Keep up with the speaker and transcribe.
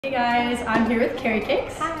Hey guys, I'm here with Cari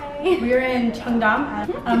Cakes. Hi. We're in Cheongdam at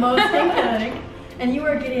a Mo Skin Clinic, and you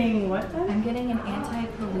are getting what done? I'm getting an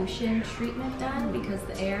anti-pollution treatment done because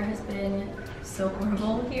the air has been so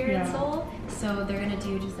horrible here in Seoul. So they're gonna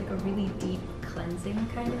do just like a really deep cleansing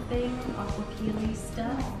kind of thing, aqua peely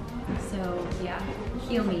stuff. So yeah,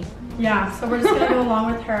 heal me. Yeah, so we're just gonna go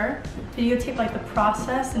along with her, videotape like the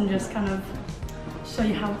process and just kind of show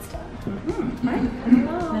you how it's done.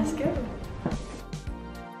 Right? Let's go.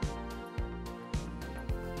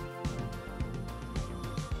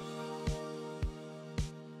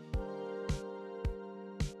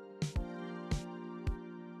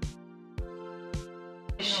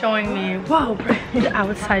 Showing me, whoa, the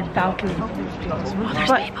outside balcony. Oh, there's people.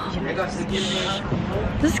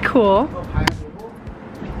 This is cool.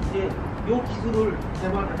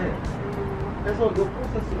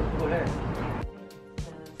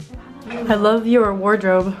 I love your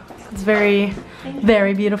wardrobe. It's very,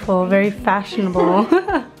 very beautiful, very fashionable.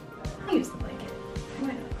 I used to like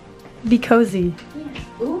it. Be cozy.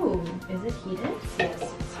 Yeah. Ooh, is it heated? Yes.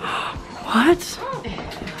 What?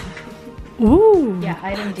 Ooh. Yeah,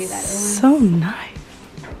 I didn't do that. It was so nice.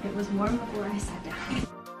 It was warm before I sat down.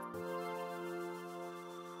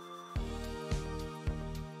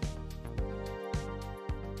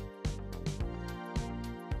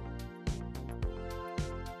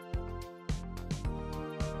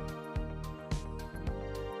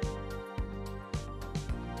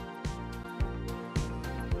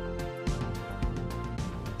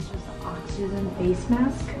 Oxygen face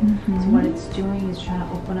mask. So what it's doing is trying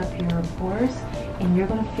to open up your pores, and you're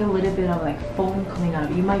gonna feel a little bit of like foam coming out.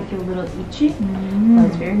 You might feel a little itchy, but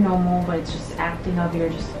it's very normal. But it's just acting up. You're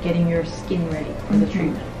just getting your skin ready for the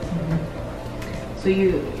treatment. So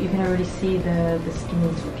you can already see the skin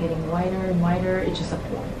is getting whiter and whiter. It's just a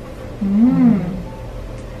form.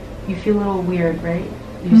 You feel a little weird, right?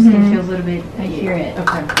 Your skin feels a little bit. I hear it.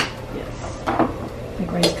 Okay. Yes.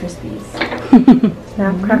 Like Rice Krispies.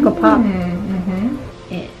 Snap, crackle, pop.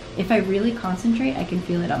 If I really concentrate, I can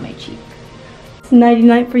feel it on my cheek. It's nighty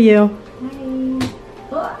night for you.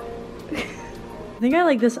 Hi. I think I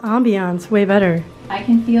like this ambiance way better. I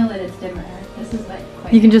can feel that it's dimmer. This is like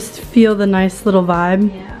quite. You can just feel the nice little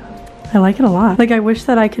vibe. Yeah. I like it a lot. Like I wish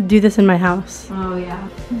that I could do this in my house. Oh yeah.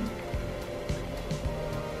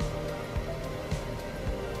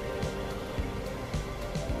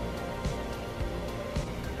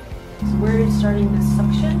 So we're starting the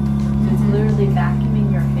suction. So it's literally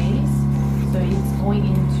vacuuming your face. So it's going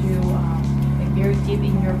into like very deep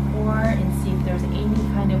in your pore and see if there's any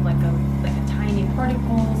kind of like a tiny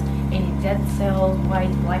particles, any dead cells,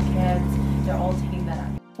 white blackheads. They're all taking that out.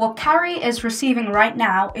 What Cari is receiving right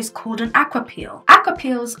now is called an aqua peel. Aqua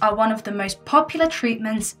peels are one of the most popular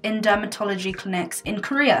treatments in dermatology clinics in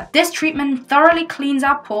Korea. This treatment thoroughly cleans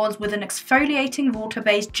our pores with an exfoliating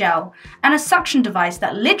water-based gel and a suction device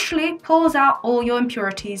that literally pulls out all your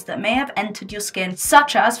impurities that may have entered your skin,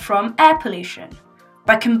 such as from air pollution.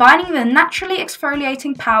 By combining the naturally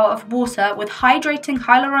exfoliating power of water with hydrating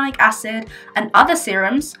hyaluronic acid and other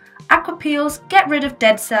serums, aqua peels get rid of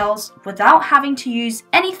dead cells without having to use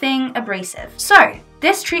anything abrasive. So,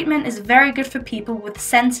 this treatment is very good for people with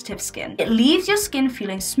sensitive skin. It leaves your skin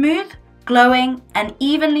feeling smooth, glowing, and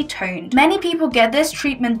evenly toned. Many people get this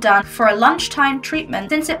treatment done for a lunchtime treatment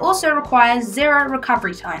since it also requires zero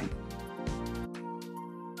recovery time.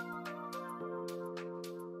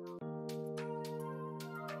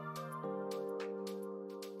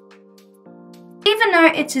 Even though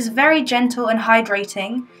it is very gentle and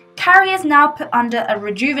hydrating, Cari is now put under a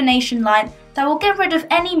rejuvenation line that will get rid of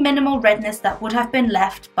any minimal redness that would have been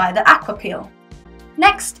left by the aqua peel.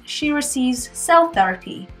 Next, she receives cell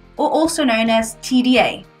therapy, or also known as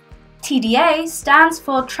TDA. TDA stands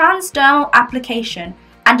for transdermal application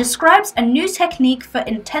and describes a new technique for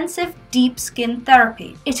intensive deep skin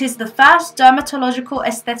therapy. It is the first dermatological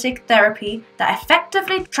aesthetic therapy that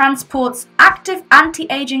effectively transports active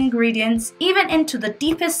anti-aging ingredients even into the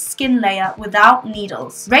deepest skin layer without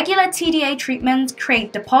needles. Regular TDA treatments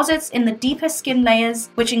create deposits in the deeper skin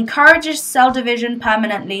layers, which encourages cell division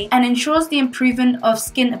permanently and ensures the improvement of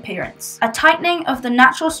skin appearance. A tightening of the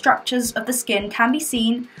natural structures of the skin can be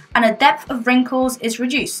seen, and a depth of wrinkles is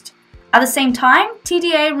reduced. At the same time,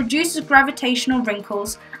 TDA reduces gravitational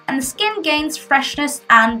wrinkles and the skin gains freshness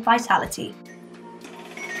and vitality.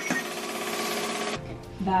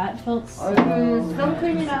 That felt so Are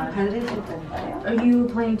you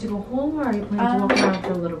planning to go home, or are you planning to walk around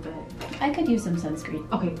for a little bit? I could use some sunscreen.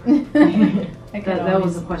 Okay. That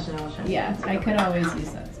was the question I was trying to Yeah, I could always use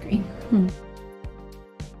sunscreen.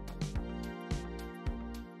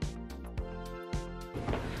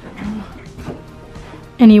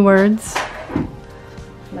 Any words?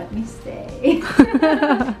 Let me stay.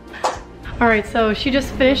 All right, so she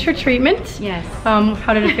just finished her treatment. Yes.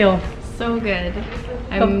 How did it feel? So good.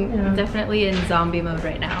 I'm definitely in zombie mode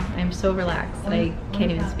right now. I'm so relaxed that I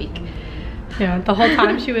can't even speak. Yeah, the whole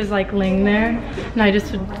time she was like laying there, and I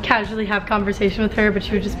just would casually have conversation with her, but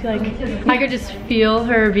she would just be like, I could just feel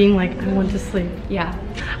her being like, I want to sleep. Yeah.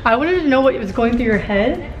 I wanted to know what was going through your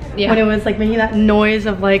head when it was like making that noise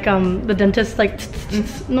of like the dentist like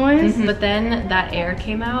noise. But then that air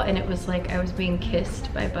came out, and it was like I was being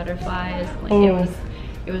kissed by butterflies. Like it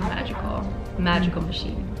was magical. Magical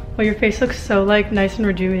machine. Well, your face looks so like nice and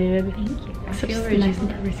rejuvenated. Thank you. I Such feel nice and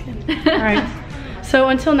perfect skin. All right. So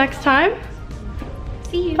until next time.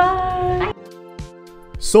 See you. Bye.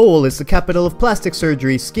 Seoul is the capital of plastic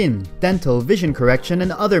surgery, skin, dental, vision correction,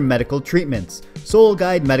 and other medical treatments. Seoul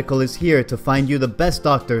Guide Medical is here to find you the best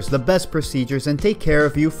doctors, the best procedures, and take care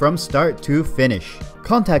of you from start to finish.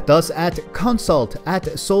 Contact us at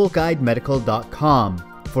consult@seoulguidemedical.com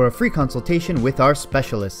for a free consultation with our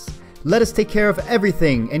specialists. Let us take care of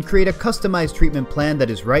everything and create a customized treatment plan that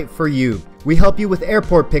is right for you. We help you with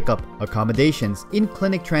airport pickup, accommodations,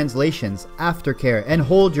 in-clinic translations, aftercare, and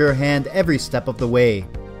hold your hand every step of the way.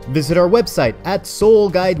 Visit our website at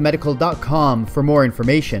seoulguidemedical.com for more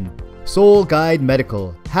information. Seoul Guide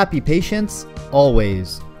Medical. Happy patients,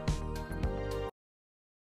 always.